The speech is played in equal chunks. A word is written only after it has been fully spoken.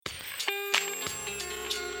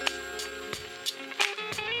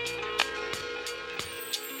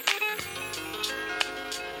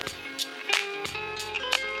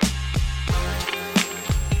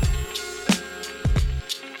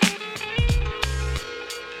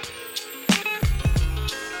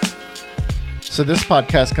So this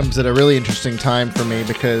podcast comes at a really interesting time for me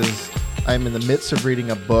because I'm in the midst of reading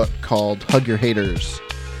a book called Hug Your Haters.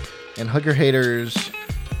 And Hug Your Haters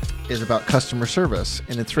is about customer service.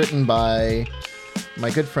 And it's written by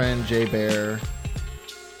my good friend Jay Baer,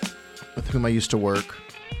 with whom I used to work,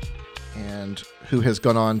 and who has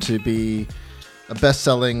gone on to be a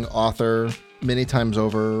best-selling author many times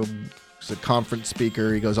over. He's a conference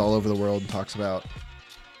speaker. He goes all over the world and talks about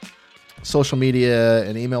social media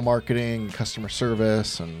and email marketing, and customer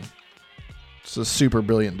service, and it's a super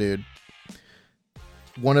brilliant dude.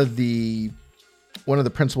 One of the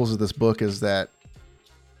principles of this book is that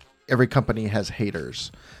every company has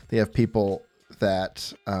haters. They have people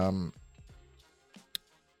that, and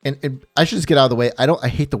I should just get out of the way. I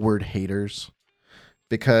hate the word haters,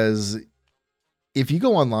 because if you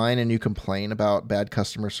go online and you complain about bad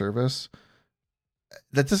customer service,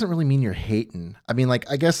 that doesn't really mean you're hating. I mean, like,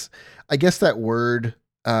 I guess that word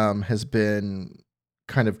has been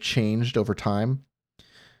kind of changed over time,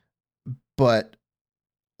 but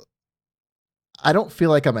I don't feel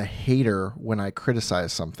like I'm a hater when I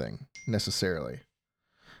criticize something necessarily.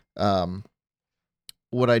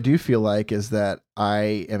 What I do feel like is that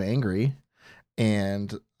I am angry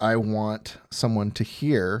and I want someone to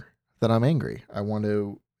hear that I'm angry. I want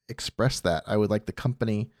to express that. I would like the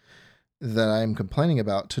company that I'm complaining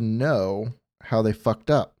about to know how they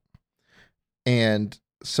fucked up. And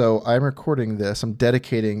so I'm recording this. I'm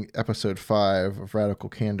dedicating episode 5 of Radical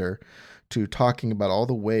Candor to talking about all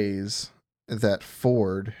the ways that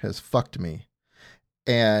Ford has fucked me.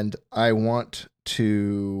 And I want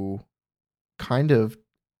to kind of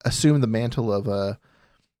assume the mantle of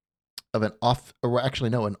an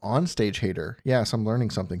onstage hater. Yes, I'm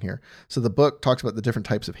learning something here. So the book talks about the different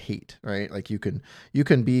types of hate, right? Like you can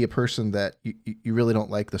be a person that you really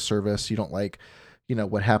don't like the service. You don't like,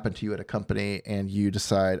 what happened to you at a company, and you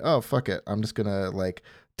decide, oh, fuck it. I'm just going to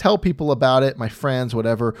tell people about it, my friends,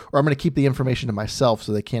 whatever, or I'm going to keep the information to myself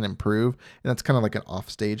so they can't improve. And that's kind of like an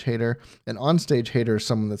offstage hater. An onstage hater is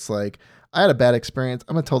someone that's like, I had a bad experience.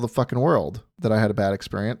 I'm going to tell the fucking world that I had a bad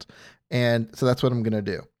experience. And so that's what I'm going to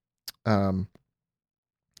do. I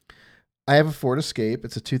have a Ford Escape.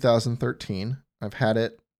 It's a 2013. I've had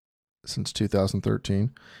it since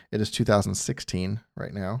 2013. It is 2016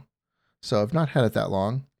 right now. So I've not had it that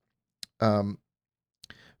long.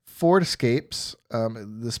 Ford Escapes,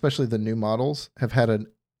 especially the new models, have had an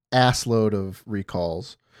ass load of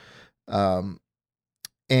recalls. And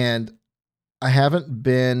I haven't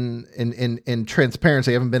been, in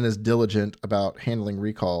transparency, I haven't been as diligent about handling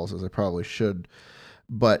recalls as I probably should.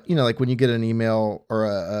 But, like when you get an email or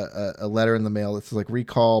a letter in the mail that says like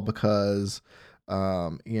recall because,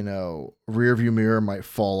 rear view mirror might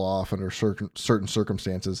fall off under certain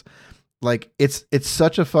circumstances. Like it's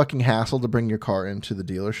such a fucking hassle to bring your car into the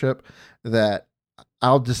dealership that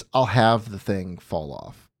I'll have the thing fall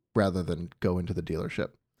off rather than go into the dealership.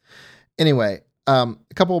 Anyway, a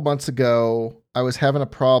couple of months ago, I was having a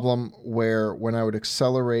problem where when I would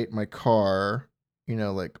accelerate my car,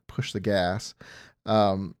 push the gas,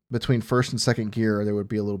 between first and second gear, there would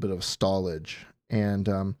be a little bit of stallage. And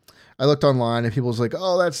I looked online and people was like,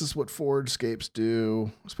 oh, that's just what Ford Escapes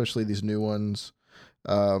do, especially these new ones.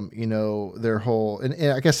 Their whole, and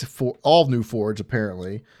I guess for all new Fords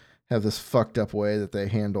apparently have this fucked up way that they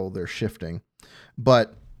handle their shifting.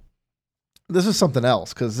 But this is something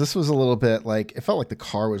else, because this was a little bit like, it felt like the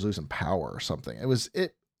car was losing power or something. It was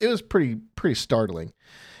pretty startling.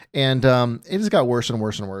 And it just got worse and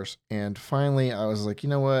worse and worse. And finally, I was like, you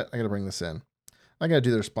know what? I got to bring this in. I got to do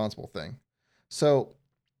the responsible thing. So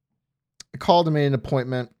I called and made an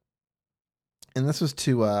appointment. And this was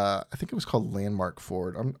to, I think it was called Landmark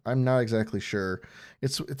Ford. I'm not exactly sure.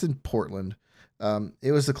 It's in Portland.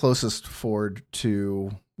 It was the closest Ford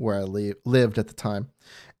to where I lived at the time.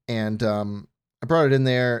 And I brought it in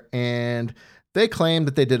there, and they claimed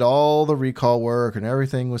that they did all the recall work and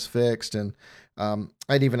everything was fixed. And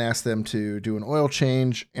I'd even asked them to do an oil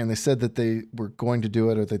change, and they said that they were going to do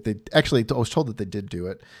it, or that they actually, I was told that they did do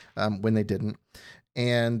it when they didn't.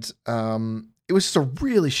 And it was just a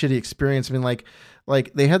really shitty experience. I mean, like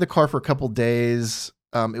they had the car for a couple days.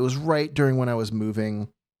 It was right during when I was moving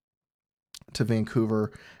to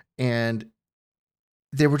Vancouver, and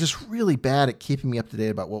they were just really bad at keeping me up to date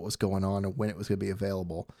about what was going on and when it was going to be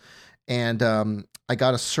available. And I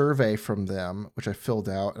got a survey from them, which I filled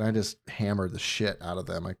out, and I just hammered the shit out of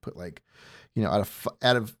them. I put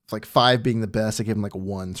out of 5 being the best, I gave them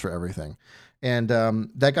 1s for everything. And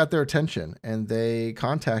that got their attention, and they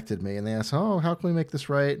contacted me and they asked, oh, how can we make this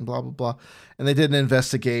right? And blah, blah, blah. And they did an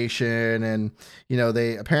investigation, and,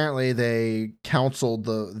 they counseled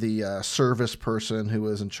the service person who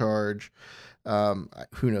was in charge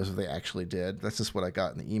Who knows if they actually did? That's just what I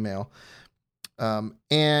got in the email. The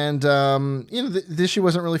issue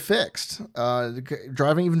wasn't really fixed.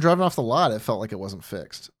 Driving off the lot, it felt like it wasn't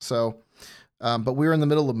fixed. So, but we were in the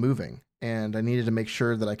middle of moving, and I needed to make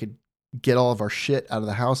sure that I could get all of our shit out of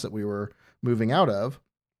the house that we were moving out of.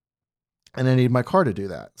 And I needed my car to do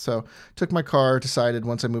that. So took my car, decided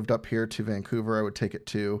once I moved up here to Vancouver, I would take it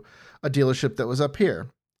to a dealership that was up here.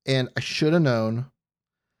 And I should have known.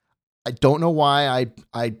 I don't know why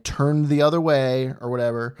I turned the other way or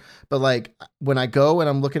whatever. But like when I go and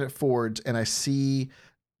I'm looking at Fords and I see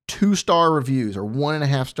 2-star reviews or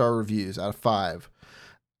 1.5-star reviews out of 5,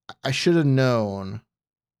 I should have known,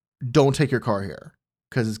 don't take your car here,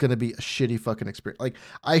 because it's going to be a shitty fucking experience. Like,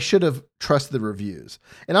 I should have trusted the reviews.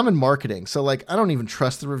 And I'm in marketing, so like I don't even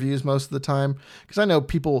trust the reviews most of the time, because I know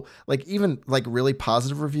people, like, even like really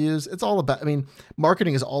positive reviews, it's all about, I mean,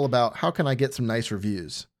 marketing is all about how can I get some nice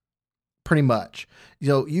reviews? Pretty much. You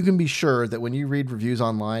know, you can be sure that when you read reviews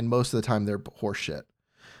online, most of the time they're horseshit.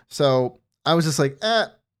 So I was just like,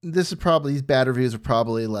 these bad reviews are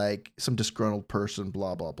probably like some disgruntled person,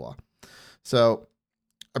 blah, blah, blah. So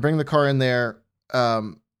I bring the car in there.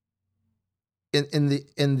 In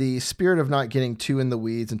the spirit of not getting too in the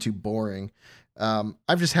weeds and too boring,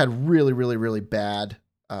 I've just had really, really, really bad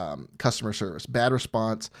customer service, bad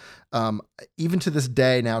response. Even to this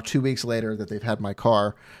day now, 2 weeks later that they've had my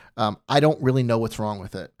car, I don't really know what's wrong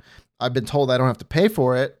with it. I've been told I don't have to pay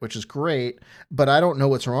for it, which is great, but I don't know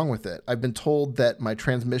what's wrong with it. I've been told that my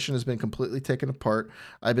transmission has been completely taken apart.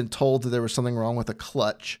 I've been told that there was something wrong with a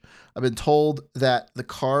clutch. I've been told that the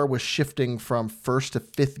car was shifting from first to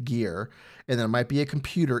fifth gear, and there might be a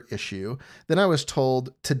computer issue. Then I was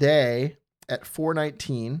told today at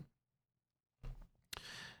 4:19,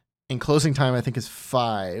 and closing time I think is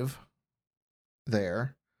 5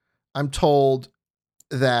 there, I'm told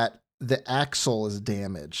that the axle is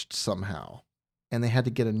damaged somehow and they had to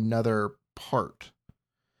get another part.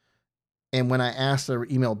 And when I asked, I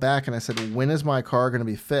emailed back and I said, when is my car going to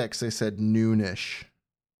be fixed? They said noonish.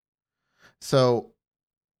 So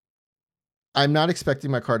I'm not expecting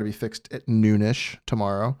my car to be fixed at noonish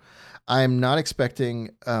tomorrow. I'm not expecting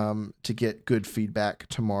to get good feedback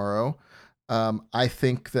tomorrow. I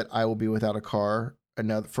think that I will be without a car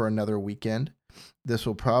for another weekend. This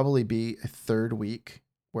will probably be a 3rd week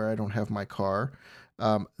where I don't have my car.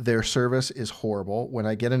 Their service is horrible. When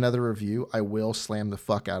I get another review, I will slam the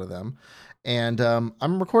fuck out of them. And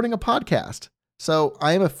I'm recording a podcast. So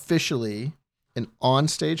I am officially an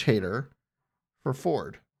on-stage hater for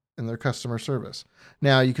Ford and their customer service.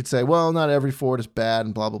 Now you could say, well, not every Ford is bad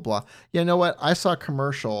and blah, blah, blah. You know what? I saw a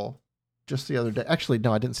commercial just the other day. Actually,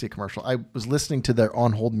 no, I didn't see a commercial. I was listening to their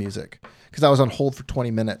on-hold music because I was on hold for 20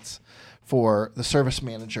 minutes for the service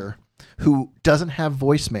manager who doesn't have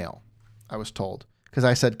voicemail, I was told. Because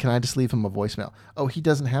I said, can I just leave him a voicemail? Oh, he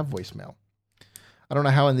doesn't have voicemail. I don't know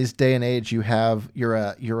how in this day and age you're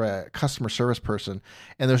a customer service person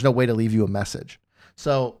and there's no way to leave you a message.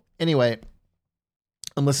 So anyway,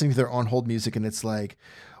 I'm listening to their on-hold music and it's like,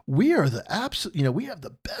 we are the we have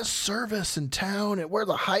the best service in town and we're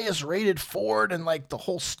the highest rated Ford in like the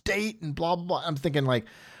whole state and blah, blah, blah. I'm thinking like,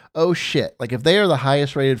 oh shit. Like if they are the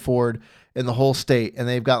highest rated Ford in the whole state and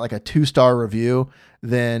they've got like a 2-star review,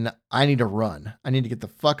 then I need to run. I need to get the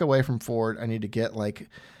fuck away from Ford. I need to get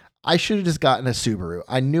I should have just gotten a Subaru.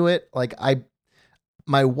 I knew it.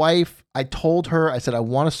 My wife, I told her, I said, I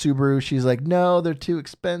want a Subaru. She's like, no, they're too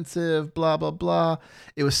expensive, blah, blah, blah.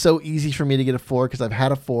 It was so easy for me to get a Ford because I've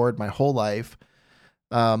had a Ford my whole life.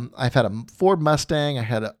 I've had a Ford Mustang. I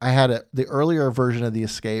had the earlier version of the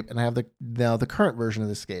Escape, and I have the current version of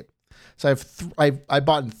the Escape. So I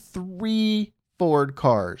bought 3 Ford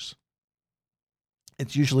cars.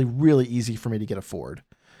 It's usually really easy for me to get a Ford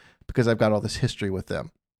because I've got all this history with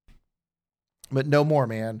them. But no more,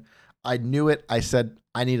 man. I knew it. I said,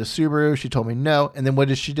 I need a Subaru. She told me no. And then what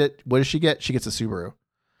does she get? She gets a Subaru.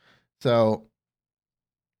 So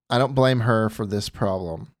I don't blame her for this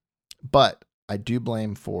problem, but I do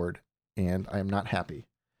blame Ford and I am not happy.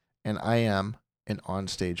 And I am an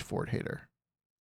on-stage Ford hater.